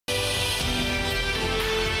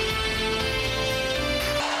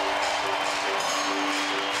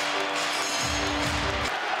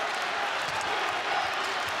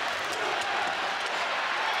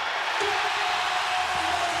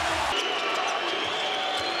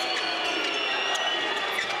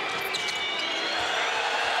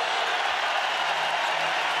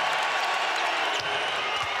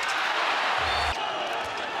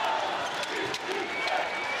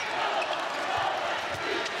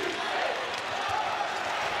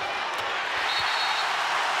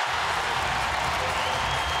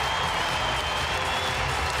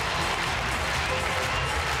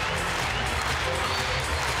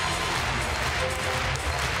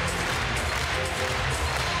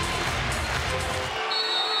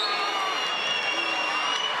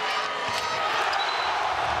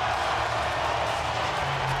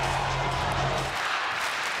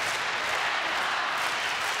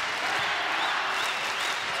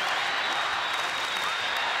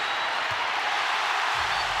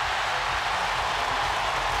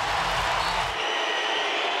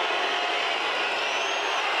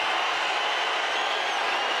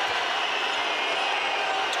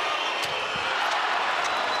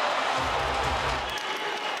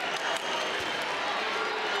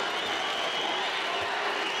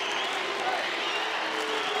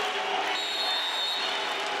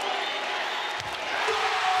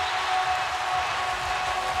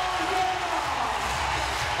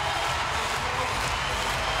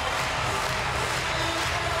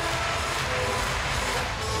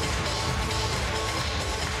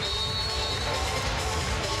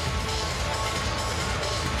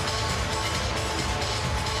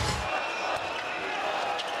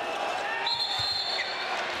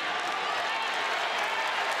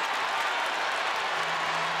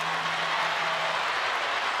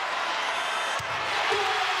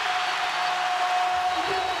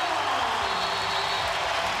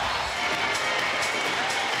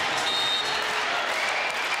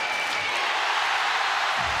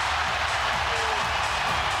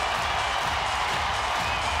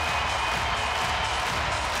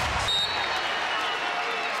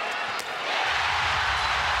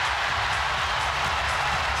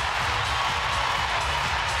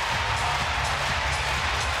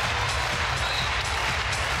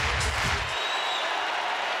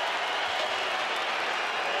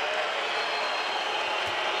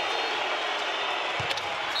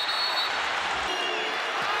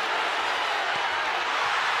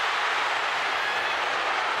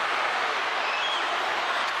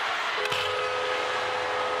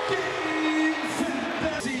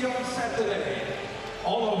today.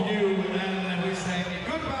 All of you, and we say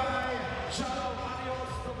goodbye. Ciao, adios.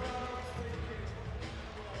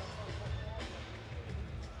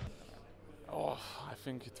 Oh, I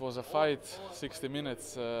think it was a fight, 60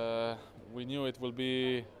 minutes. We knew it will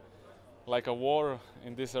be like a war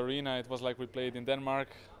in this arena. It was like we played in Denmark.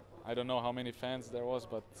 I don't know how many fans there was,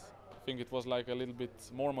 but I think it was like a little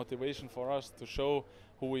bit more motivation for us to show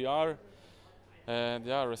who we are. And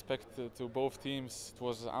yeah, respect to both teams. It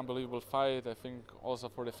was an unbelievable fight. I think also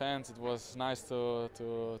for the fans it was nice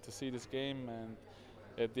to see this game. And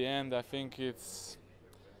at the end I think it's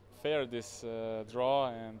fair, this draw,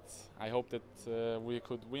 and I hope that we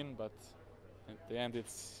could win, but at the end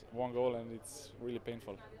it's one goal and it's really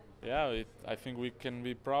painful. Yeah, I think we can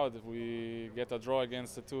be proud if we get a draw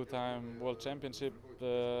against the two-time World Championship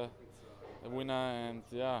winner, and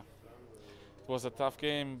yeah, it was a tough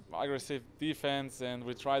game, aggressive defense, and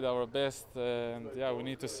we tried our best, and yeah, we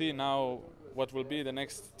need to see now what will be the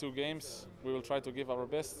next two games. We will try to give our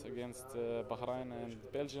best against Bahrain and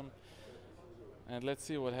Belgium, and let's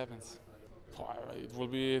see what happens. It will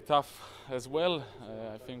be tough as well.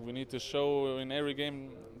 I think we need to show in every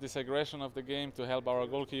game this aggression of the game to help our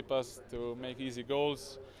goalkeepers to make easy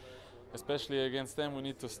goals. Especially against them we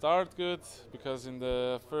need to start good, because in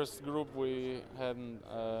the first group we hadn't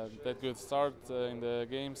that good start in the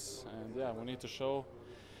games, and yeah, we need to show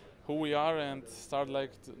who we are and start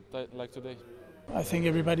like today. I think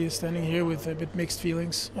everybody is standing here with a bit mixed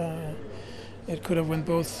feelings. It could have went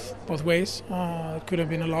both ways. It could have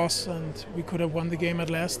been a loss, and we could have won the game at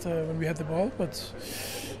last when we had the ball. But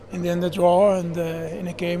in the end, a draw, and in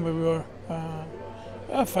a game where we were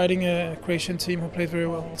fighting a Croatian team who played very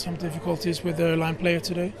well. Some difficulties with their line player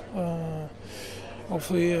today.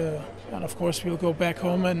 Hopefully, and of course, we'll go back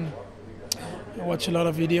home and watch a lot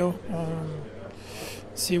of video,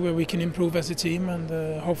 see where we can improve as a team, and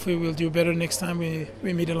hopefully we'll do better next time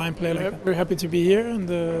we meet a line player like that. We're happy to be here, and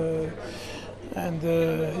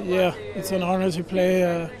yeah, it's an honor to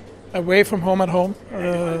play away from home at home.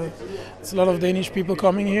 It's a lot of Danish people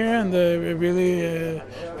coming here, and we're really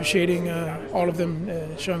appreciating all of them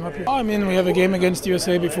showing up here. I mean, we have a game against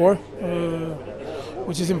USA before,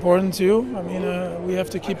 which is important too. I mean, we have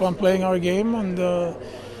to keep on playing our game, and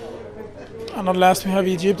at last we have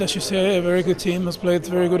Egypt, as you say, a very good team, has played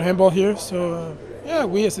very good handball here. So yeah,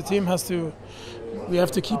 we as a team we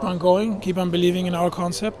have to keep on going, keep on believing in our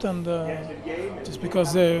concept, and just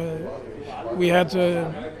because we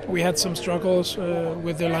had some struggles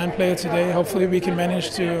with the line player today, hopefully we can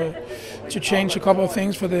manage to change a couple of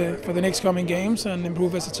things for the next coming games and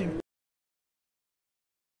improve as a team.